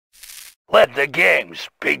Let the games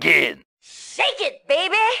begin. Shake it,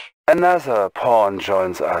 baby! Another pawn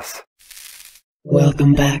joins us.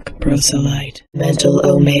 Welcome back, Proselyte. Mental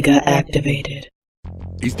Omega activated.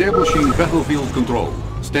 Establishing battlefield control.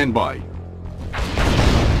 Stand by.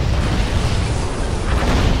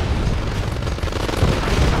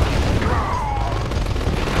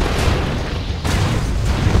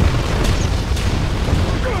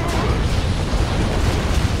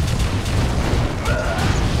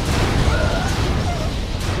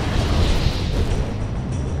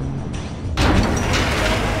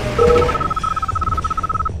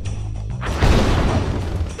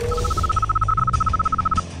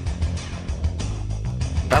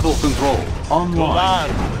 Battle control online.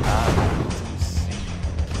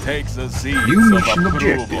 Takes the seeds New of mission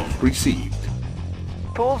approval. objective received.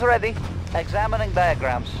 Tools ready. Examining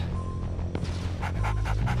diagrams.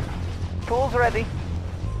 Tools ready.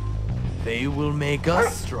 They will make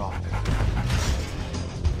us stronger.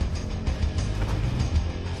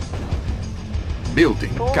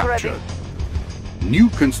 Building Tools captured. ready. New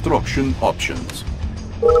construction options.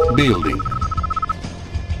 Building.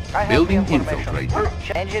 I have Building the information.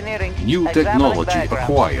 infiltrated. Engineering. New Examining technology diagrams.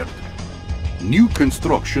 acquired. New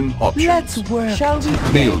construction options. Let's work. Shall we?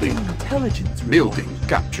 Building. Intelligence report. Building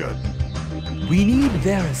captured. We need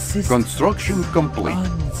their assistance. Construction complete.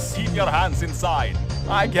 Keep your hands inside.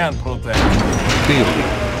 I can protect.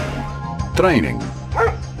 Building. Training.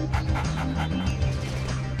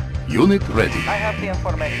 Unit ready. I have the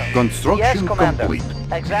information. Construction yes, Commander. complete.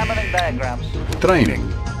 Examining diagrams. Training.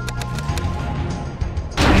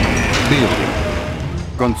 Building.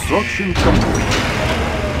 Construction complete.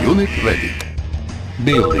 Unit ready.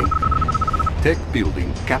 Building. Tech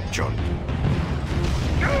building captured.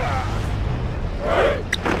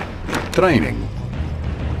 Training.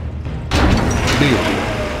 Building.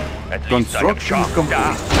 Construction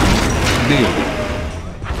complete. Building.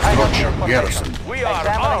 Structure garrison. We are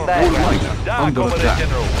Examining armed. diagrams. Liner under attack.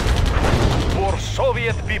 General. For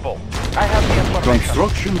Soviet people. I have the information.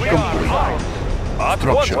 Construction We are complete. armed. At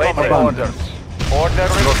Structure once, Waiting abandoned. orders. Order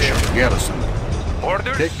Structure received. garrison.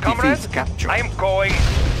 Orders, Tech comrade? defeats captured. I'm going.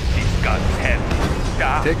 This got heavy.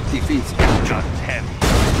 Da. Tech defeats captured. Got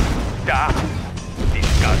heavy. Da. This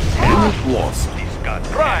got heavy. Unit lost. This got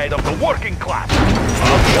pride of the working class.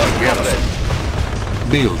 Structure garrison.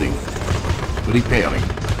 Building. Repairing.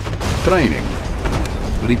 Training.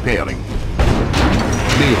 Repairing.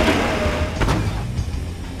 Building.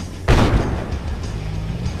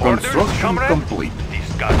 Orders, Construction comrade? complete.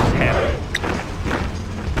 This got heavy.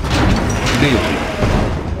 Building.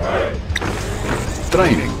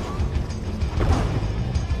 Training.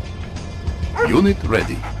 Unit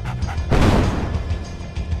ready.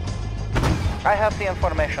 I have the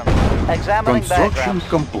information. Examining Construction diagrams.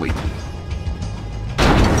 complete.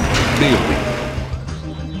 Building.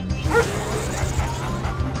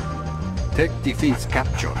 Tech defeats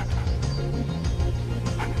captured.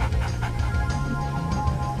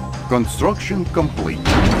 Construction complete.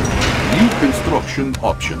 New construction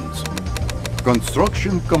options.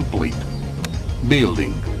 Construction complete.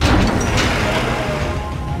 Building.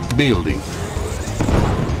 Building.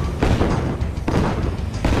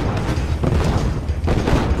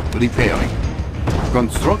 Repairing.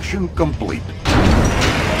 Construction complete.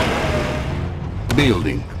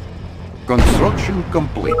 Building. Construction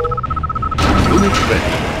complete. Unit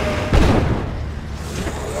ready.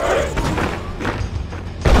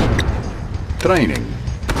 Training.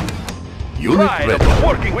 Unit Pride of ready. the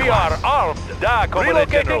working We are armed. Da,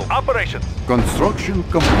 relocating operations. Construction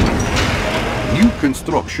complete. New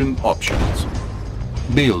construction options.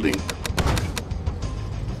 Building.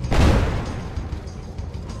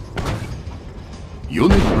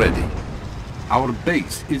 Unit ready. Our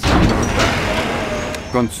base is under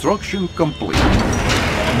attack. Construction complete.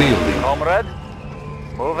 Building. Comrade.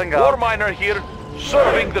 Moving War out. miner here,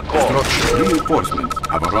 serving the cause. Structure reinforcements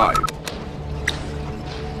have arrived.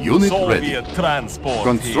 Unit ready. Soviet transport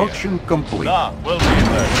Construction complete. Da, will be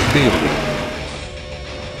there. Building.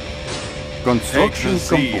 Take Construction the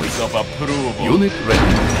seeds complete. of approval. Unit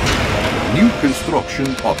ready. New construction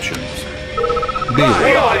options.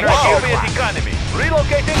 Building. Relocating Soviet economy.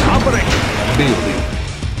 Relocating operations. Building.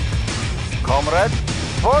 Comrade.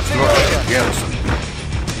 For the Structure Union. garrison.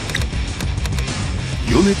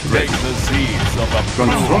 Unit Take ready. the seeds of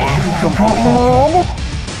approval. Construction complete.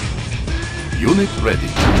 Unit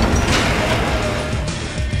ready.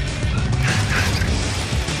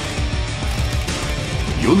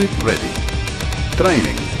 Unit ready.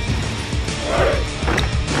 Training.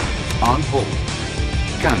 On hold.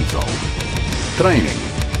 Cancel. Training.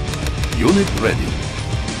 Unit ready.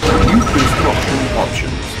 New construction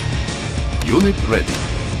options. Unit ready.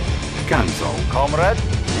 Cancel. Comrade,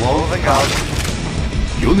 moving out.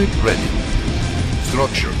 Unit ready.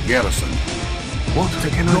 Structure garrison. What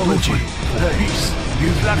technology? Peace.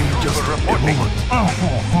 Give me just a moment.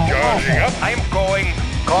 Charging up. I'm going.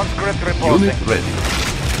 Conscript reporting. Unit ready.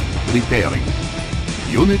 Repairing.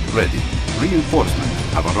 Unit ready. Reinforcements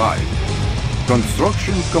have arrived.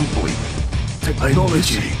 Construction complete.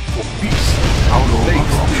 Technology for peace. Our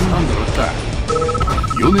base is under attack.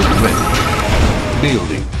 Unit ready.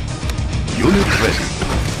 Building. Unit ready.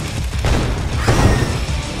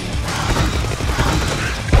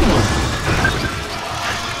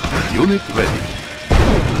 Unit ready.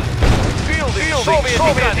 Fielding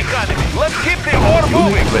Soviet economy. Let's keep the war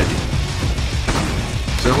moving. Unit ready.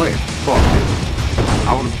 Select target.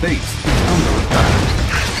 Our base is under attack.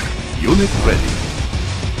 Unit ready.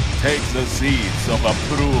 Take the seeds of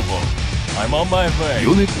approval. I'm on my way.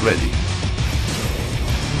 Unit ready.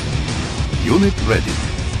 Unit ready.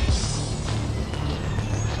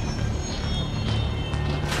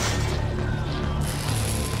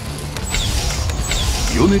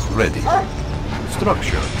 Unit ready.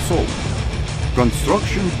 Structure sold.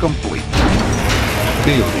 Construction complete.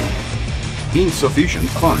 Building. Insufficient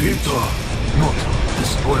funds. Not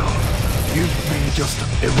destroyer. Give me just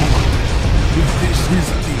a moment. If this is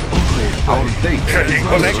the only Our base is Checking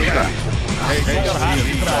under connection. attack.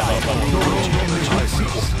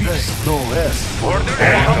 no rest. Order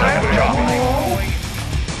commander.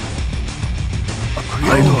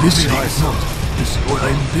 I'm listening. Destroyer.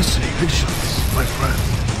 I'm listening. Patience, my friend.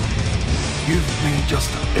 Give me just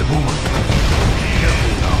a moment.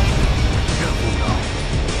 Careful now. Careful now.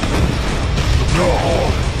 The war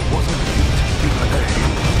wasn't built in a day.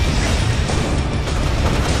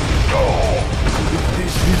 If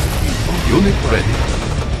this is the only Unit ready.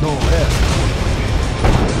 no rest.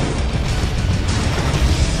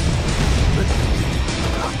 Let me think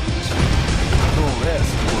what happens. No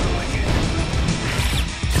rest for the wicked.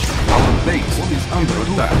 Our base is under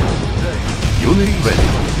attack. Unit ready.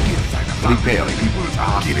 Repairing.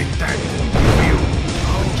 Giving that you.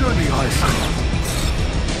 Journey I saw.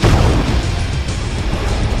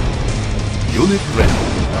 Unit ready.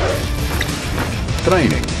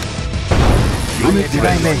 Training. Unit Did I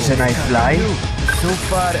ready. mention I fly? So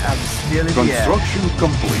far, I'm still in the air. Construction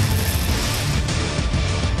complete.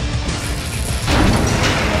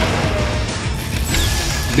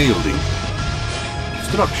 Building.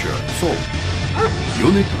 Structure sold.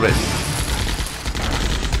 Unit ready.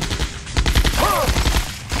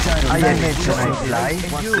 I mention I fly.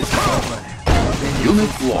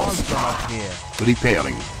 Unit lost.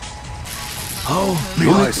 Repairing. How may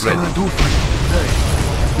Unit I serve ready. you today?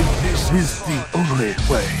 If this is the only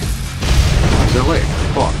way. Select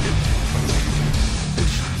target.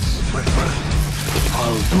 Patience, my friend.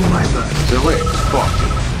 I'll do my best. Select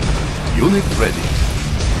target. Unit ready.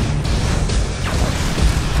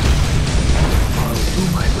 I'll do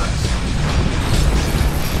my best.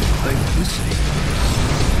 I'm listening.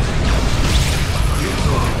 You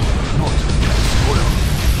are not spoiled.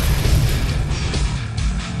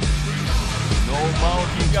 No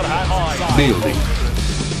mountain can hide. Building.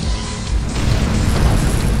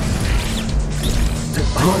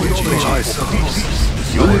 Technology I saw.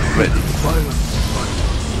 Unit ready. Violence,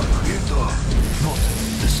 but creator, not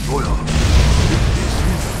destroyer. If this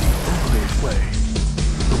is the only way.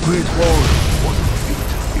 The Great Wall wasn't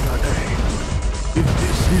built in a day. If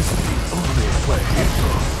this is the only way,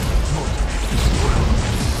 creator, not destroyer.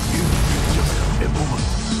 Give me just a moment.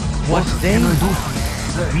 What then? Can I do for you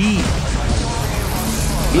today?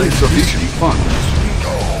 Insufficient funds.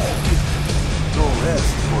 No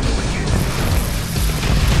rest for the wicked.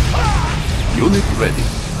 Unit ready.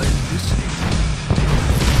 I'm listening.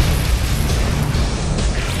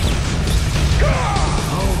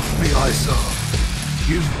 How may I serve?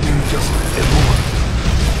 Give me just a moment.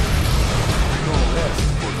 No rest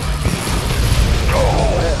for the wicked. No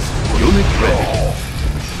rest for Unit ready.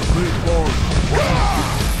 the Great Wall wasn't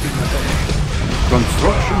built in a day.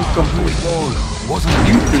 Construction complete. Wall wasn't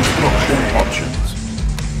New built in a construction day. options.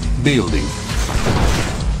 Building.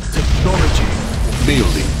 Technology.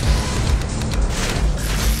 Building.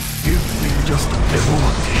 Give me just a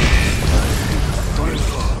moment.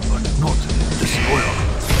 Fighter, but not destroyer.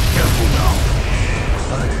 Careful now.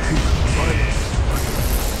 I hate violence.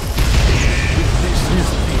 If this is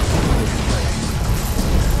the only way.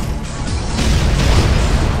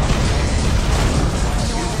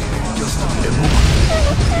 Give me just a moment.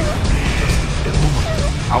 Give me just a moment.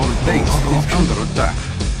 Our base is under attack.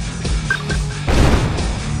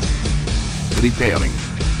 Repairing.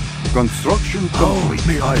 Construction How complete.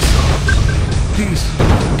 may I serve? Please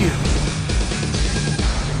give.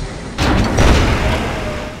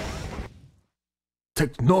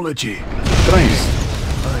 Technology. Training.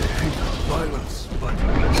 I hate violence, but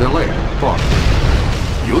Select part.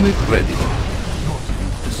 Unit ready. not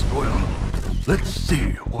destroyer. Let's see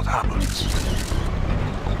what happens.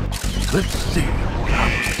 Let's see what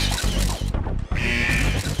happens.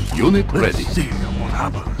 Unit Let's ready. see what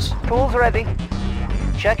happens. Tools ready.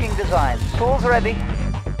 Checking designs. Tools ready.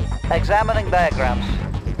 Examining diagrams.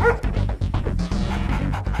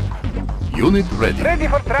 Unit ready. Ready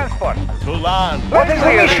for transport. To land. What is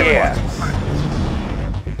the mission here?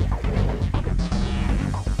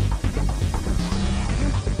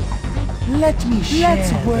 Let me share.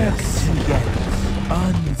 Let's work together.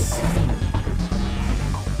 Unseen.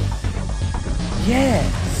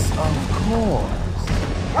 Yes, of course.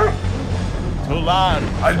 To land.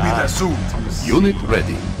 I'll be there soon. Unit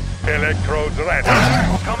ready. Electrodes ready.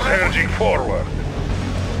 Surging forward.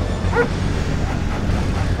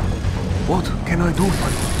 What can I do for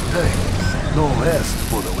you today? No rest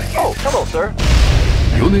for the wicked. Oh, hello, sir.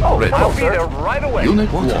 Unit ready. I'll be there right away. Unit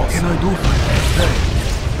What lost. can I do for you today?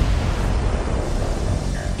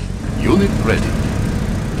 Unit ready.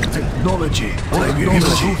 Technology.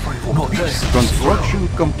 Technology. Not this. Construction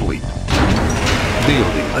complete.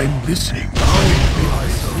 Building. I'm listening.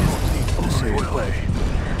 Way.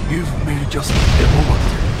 Give me just a moment.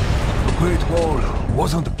 The Great Wall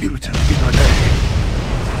wasn't built in a day.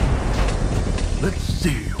 Let's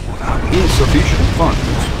see what happens. Insufficient funds.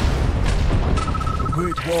 The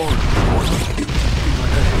Great Wall wasn't built in a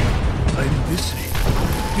day. I'm listening.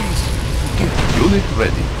 Please forgive me. Unit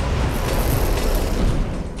ready.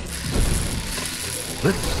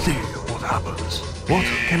 Let's see what happens. What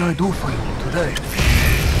can I do for you today?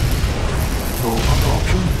 No other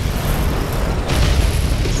option?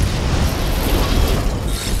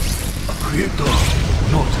 A creator,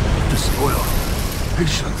 not destroyer.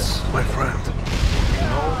 Patience, my friend.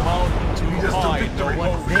 No mountain too high. No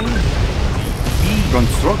ocean.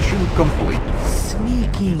 Construction complete.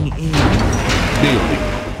 Sneaking in. Building.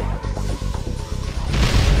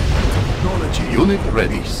 Technology. Unit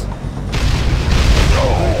ready.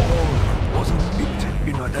 Wasn't built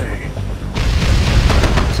in a day.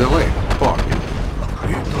 Select target. A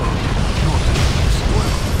creator, not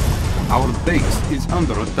destroyer. Our base is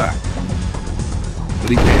under attack.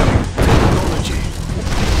 Repairing. Technology.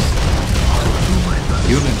 I'll do my best.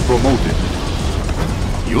 Unit promoted.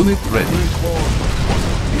 Unit ready. Great Wall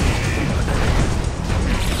wasn't built in a day.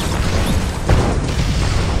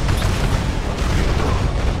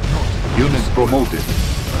 Unit promoted.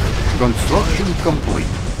 Construction complete.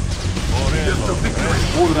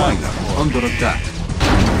 All miner under attack.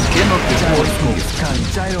 Cannot deploy tools.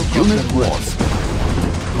 Unit lost.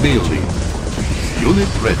 Building.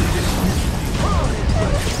 Unit ready.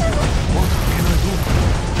 What can I do?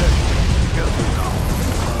 Help me now.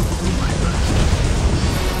 I'll do my best.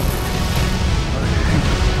 I hate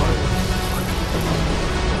violence.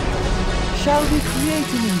 Shall we create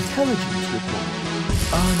an intelligence report?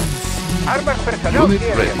 Unseen. Armor personnel Unit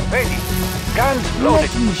area ready. ready. Guns Let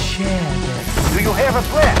loaded. me share this. Do you have a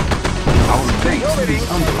plan? Our base is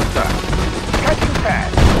under attack. Catching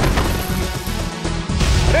fast.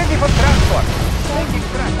 Ready for transport. Taking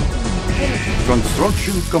track.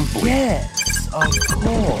 Construction complete. Yes, of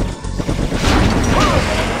course.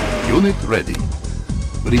 Unit ready.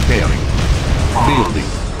 Repairing. Building.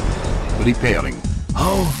 Repairing.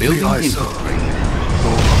 How Building may I serve? infantry.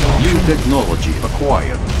 No other New option. technology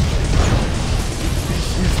acquired. This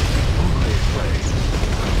is the only way.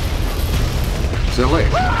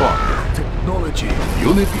 Select target. Technology.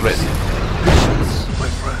 Unit ready. Patience, my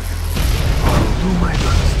friend. I'll do my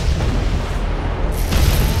best.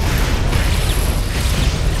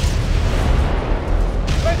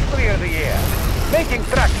 Let's clear the air. Making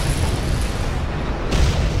tracks.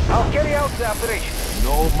 I'll carry out the operation.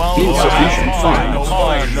 No mountain. Insufficient funds. No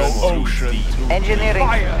fire. No ocean. Engineering.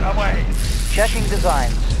 Fire away. Checking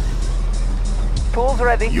designs. Tools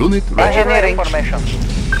ready. Unit ready. Engineering formation.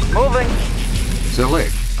 Moving.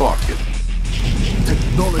 Select target.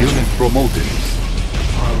 Technology. Unit promoted.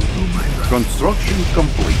 I'll do my best. Construction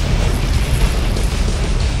complete.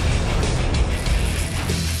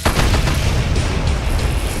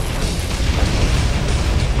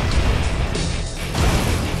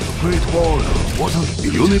 The Great Wall wasn't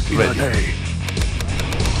built Unit in ready. a day.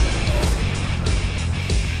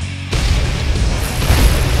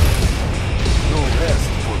 No rest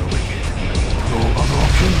for the wicked. No other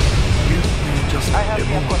option? Give me just I have a the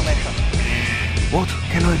moment. information. What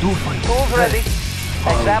can I do for you? Tools today? ready.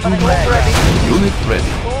 I'll Examining do my tools ready. Unit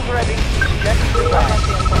ready. Tools ready. Checking designs.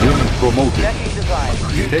 Unit promoted. Checking designs.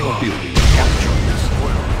 Tech building. Capture this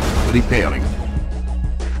world. Repairing.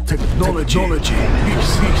 Technology.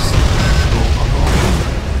 Peace. No other option.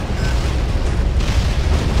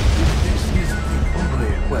 This is the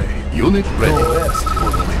only way. Unit ready. No rest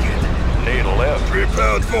for the wicked. Need left.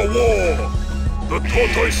 Prepared for war! The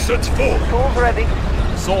tortoise sets forth! Tools ready.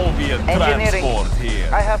 Soviet Engineering. transport here.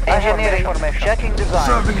 I have engineering information. Checking design.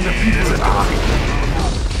 Serving the people at heart.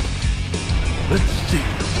 Let's see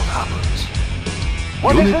what happens.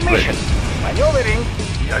 What is Unit the mission? Maneuvering.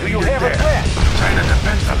 Do you have a plan? China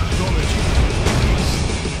defense technology.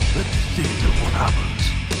 Let's see what happens.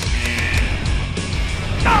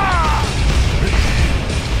 Let's see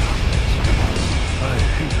what happens. I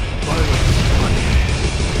hate violence, but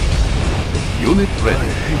Unit I ready.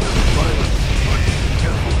 hate violence, but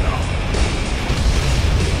careful now.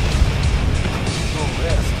 No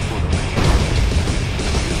rest for the wicked.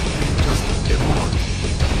 Just a moment.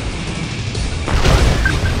 I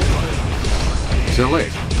hate violence.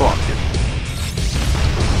 Select target.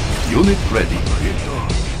 Unit ready. Creator,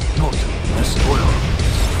 not destroyer.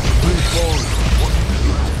 Great ball wasn't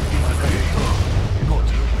built in a day. Not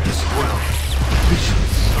destroyer.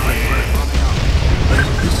 Visions, my friend.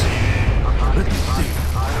 Like this. Let's see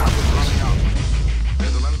what happens.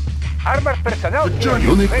 Armored personnel.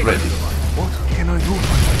 Unit ready. What can I do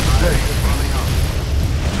for you today?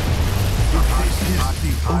 This is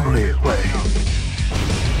the only way.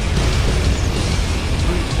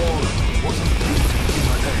 Great ball wasn't built in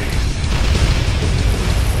a day.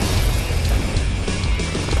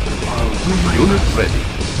 I'll do my Unit best. ready.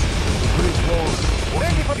 Great ball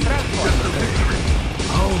Ready for transport.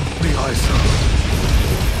 How may I serve?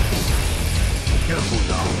 Careful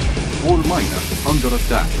now. All miners under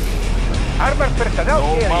attack. Armored personnel.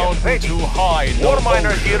 No area mountain ready. too high. War No miner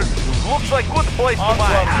ocean here. too Looks like good place to Onto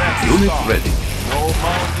our mine. next Unit stop. ready. No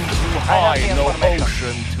mountain too have high. the No information.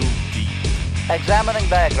 ocean too deep. Examining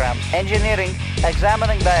diagrams. Engineering.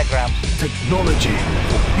 Examining diagrams. Technology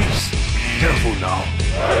for peace. Careful now.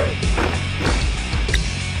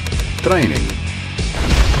 Training.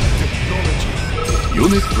 Technology.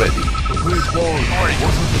 Unit ready. The Great Wall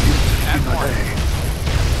wasn't built in a day.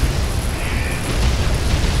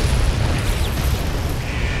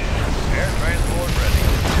 Air transport ready.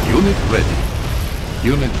 Unit ready.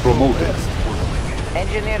 Unit promoted. Rest for the wicked.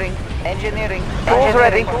 Engineering. Tools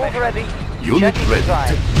ready. Unit Checking ready. design.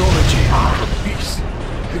 Technology for peace.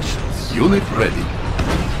 Patience. Unit ready.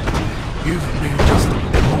 Give me just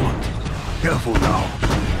a moment. Careful now.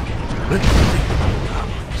 Let's see what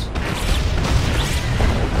happens.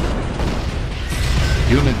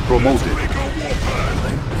 Unit promoted.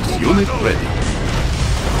 Unit ready.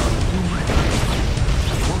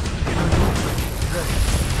 What can I do for you today?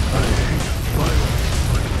 I hate violence,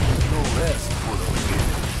 but no rest for the wicked.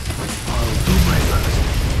 I'll do my best.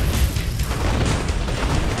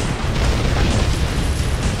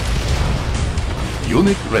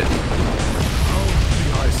 Unit ready. How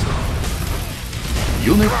may I serve?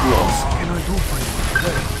 Unit What lost. can I do for you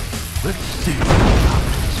today? Let's see what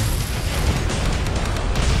happens.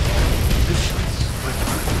 Patience, my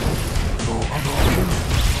friend. No other option.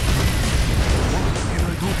 What can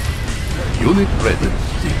I do for you today? Unit ready. Let's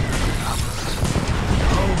see what happens.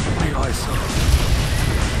 How may I serve?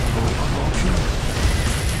 No other option.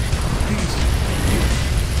 Please,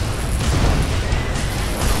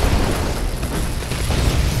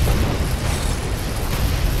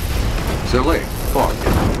 Select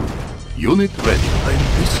target. Unit ready. I'm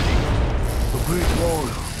listening. The Great Wall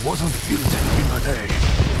wasn't built in a day.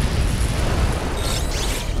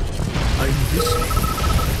 I'm listening.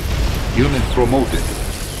 Unit promoted.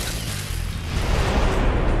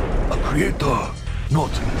 A creator,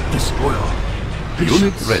 not destroyer.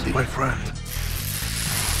 Unit Patience, ready. my friend.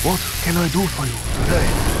 What can I do for you today?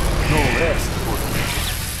 No rest for the wicked.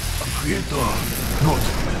 A creator, not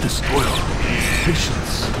destroyer.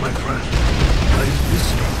 Patience, my friend. I'm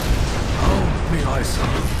listening. How may I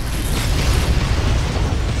serve?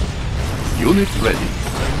 Unit ready.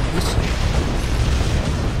 I'm listening.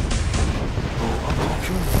 No other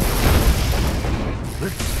option?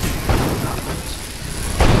 Let's see what happens.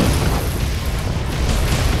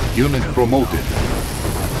 Unit promoted.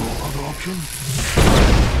 No other option?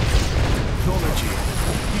 Technology.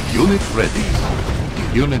 Unit ready.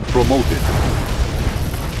 Unit promoted.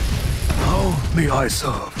 How may I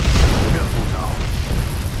serve? Careful now.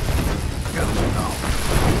 Careful now.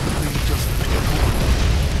 Please just careful.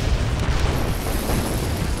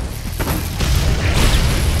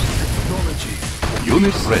 Technology.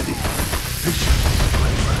 Unit ready. Patience,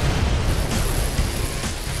 my friend.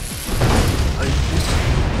 I miss you.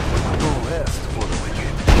 No rest for the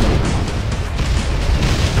wicked.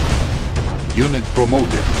 Unit promoted.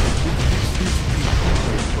 This is the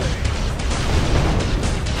only way.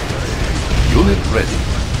 Unit ready.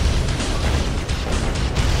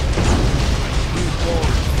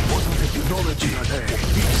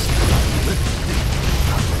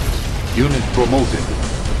 Unit promoted.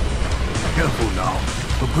 Careful now.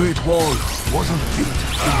 The Great Wall wasn't built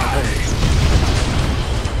in a day.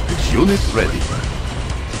 Unit ready.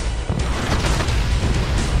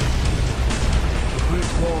 The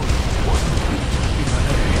Great Wall wasn't built in a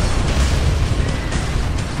day.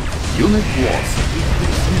 Unit was.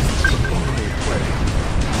 This is the only way.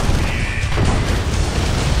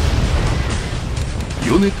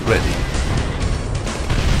 Unit ready.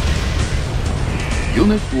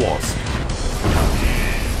 Unit was.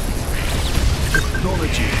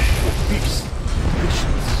 Technology for peace,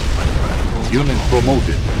 patience, and radical. Unit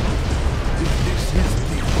promoted. This is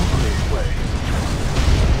the only way.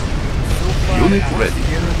 Unit ready.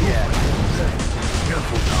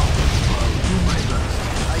 Careful now. I'll do my best.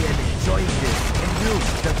 I am enjoying this. And you,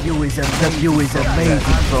 the view is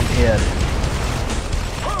amazing from here.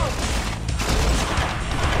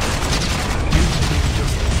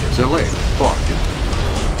 Select target.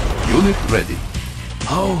 Unit ready.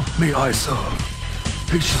 How may I serve?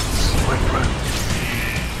 Patience, my friend.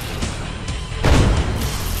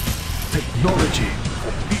 Technology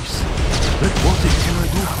for peace. What can I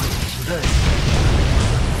do for you today?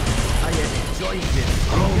 I am enjoying this.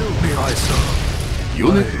 How may I serve?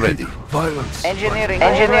 Unit ready. Violence. Engineering.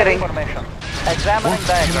 Information. What Examining can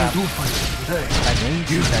I diagram. do for you today?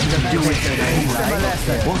 You can do it today.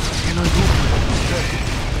 What can I do for you today?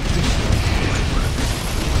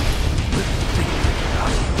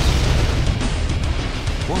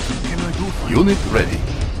 What can I do for you? Unit ready.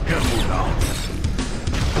 Careful now.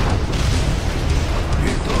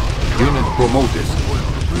 Unit promoted. Well,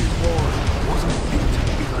 the Great Wall wasn't built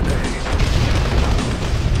in a day.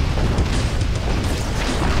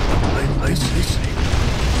 I'm listening.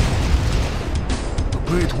 The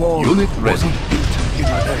Great Wall Unit ready. wasn't built in a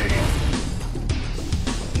day.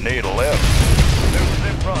 Need a lift. Moving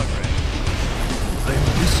in progress. I'm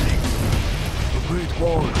listening. The Great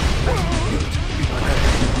Wall wasn't built in a day.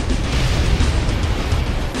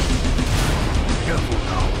 Careful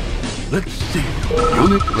now. Let's see.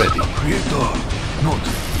 Unit ready. Creator, not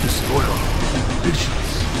destroyer.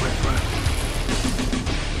 Patience, my friend.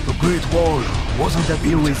 The Great Wall wasn't The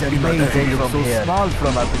view is built in a amazing day. from here. Small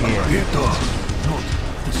from up here. Creator, not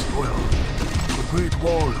destroyer. The Great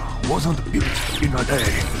Wall wasn't built in a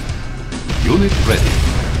day. Unit ready.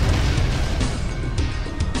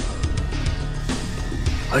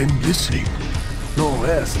 I'm listening. No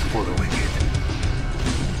rest for the wicked.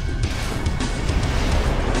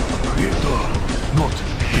 Creator, not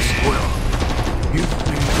destroyer. Give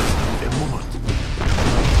me just a moment.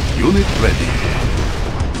 Unit ready.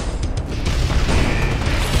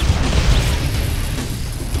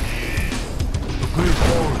 The Great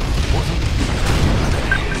Wall wasn't built in a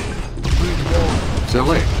day. The Great Wall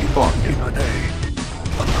Select target. in a day.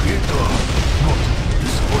 A creator, not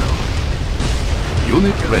destroyer.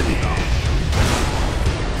 Unit ready.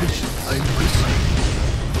 Patience, I'm listening.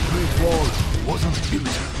 The Great Wall wasn't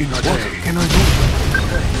built in a day. What can I do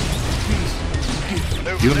today? Please,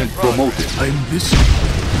 forgive. Unit promoted. I'm listening.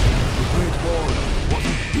 The Great Wall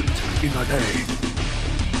wasn't built in a day.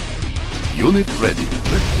 Unit ready.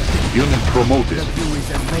 Unit promoted. The view is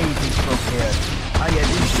amazing from here. I am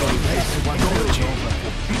enjoying this. Technology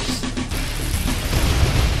for peace.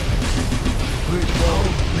 The Great Wall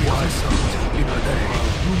may I serve in a day.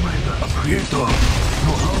 Do my best. A creator.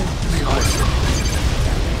 No, how may I serve?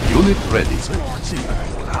 Unit ready. Let's see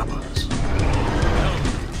what happens.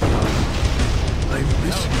 I'm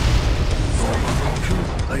listening. No option.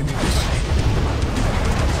 I'm listening.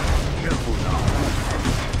 Careful now.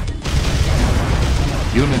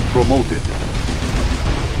 Unit promoted.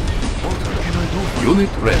 What can I do for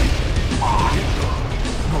Unit ready. Creator?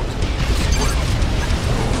 Not destroyer.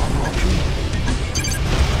 No option.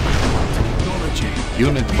 Technology.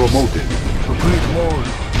 Unit promoted. The Great Wall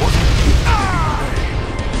wasn't built in a day.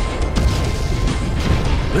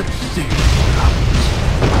 Let's see what happens.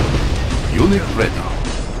 Unit ready.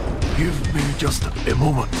 Give me just a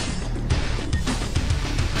moment.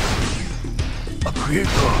 A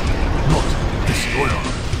creator, not destroyer.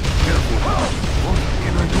 Careful now. What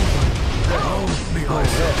can I do? How may I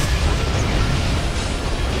serve?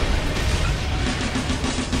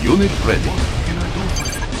 Unit ready. What can I do?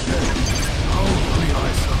 How may I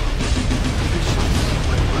serve? Patience,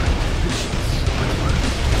 my friend. Patience, my friend.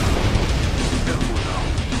 Careful now.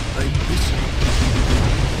 I'm listening.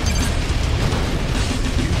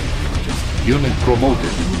 Unit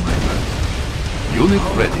promoted. Unit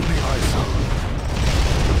ready.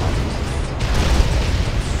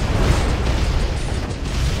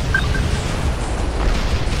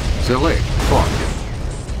 Select target.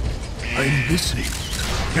 I'm listening.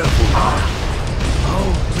 Careful now. How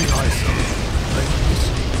may I serve? I'm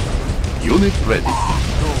listening. Unit ready.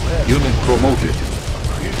 Unit promoted.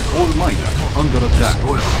 All miners under attack.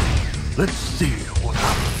 Destroyer. Let's see what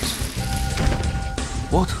happens.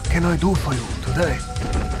 What can I do for you today?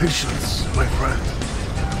 Patience, my friend.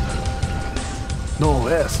 No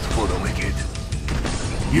rest for the wicked.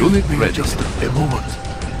 Unit Give me ready. just a moment.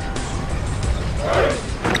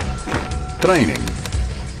 Training.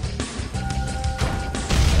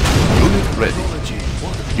 Unit ready.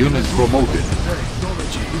 Unit promoted.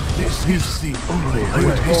 Technology. This is the only way.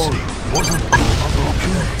 Wasn't no other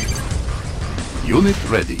option. Unit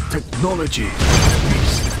ready. Technology.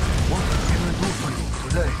 Beast. What can I do for you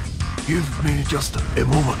today? Give me just a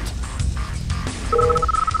moment.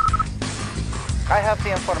 I have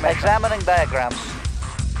the information. Examining diagrams.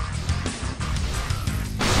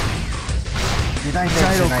 Did I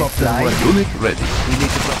mention I fly? Unit ready. We need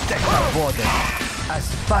to protect our border. As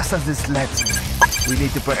fast as this lets me. We need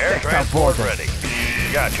to Air protect our transport border. ready.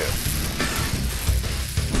 Gotcha.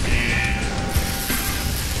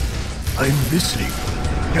 I'm listening.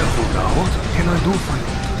 Careful now. What can I do for you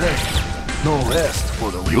today? No rest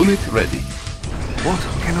for the wicked. Unit ready. What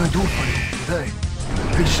can I do for you today?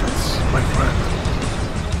 Patience, my friend.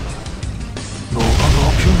 No other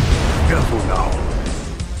option? Careful now.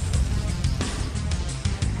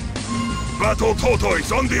 Battle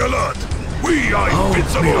tortoise on the alert. We are How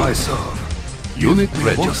invincible. may I serve? Unit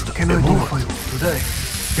ready. What can I do for you today?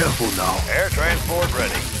 Careful now. Air transport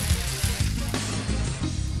ready.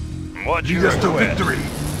 What's your Just a request? victory.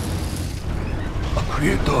 A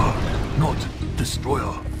creator, not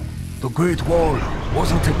destroyer. The Great Wall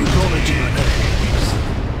wasn't a mythology in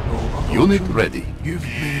no other Unit option. ready. Give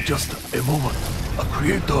me just a moment. A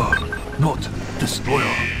creator, not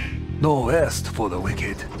destroyer. No rest for the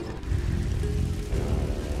wicked.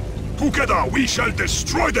 Together we shall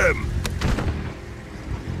destroy them.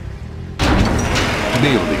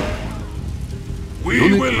 Building. We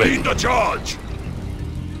Unit will ready. lead the charge.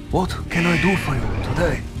 What can I do for you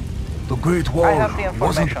today? The Great Wall I have the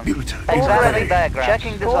wasn't information. built Examining in diagrams.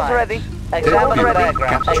 Checking design. Tools ready. Examining Building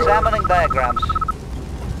diagrams. captured. Examining diagrams.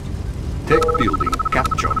 Tech building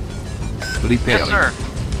captured. Repairing. Yes, sir.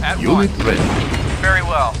 At Unit once. ready. Very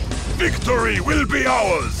well. Victory will be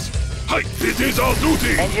ours. Hey, it is our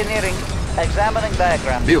duty. Engineering. Examining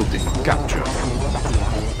diagrams. Building captured.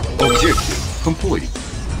 Objective complete.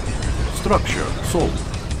 Structure sold.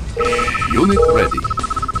 Unit ready.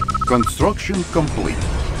 Construction complete.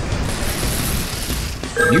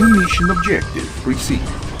 New mission objective received.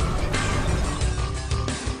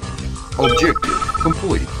 Objective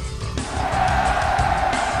complete.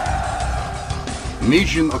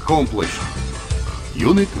 Mission accomplished.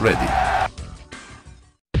 Unit ready.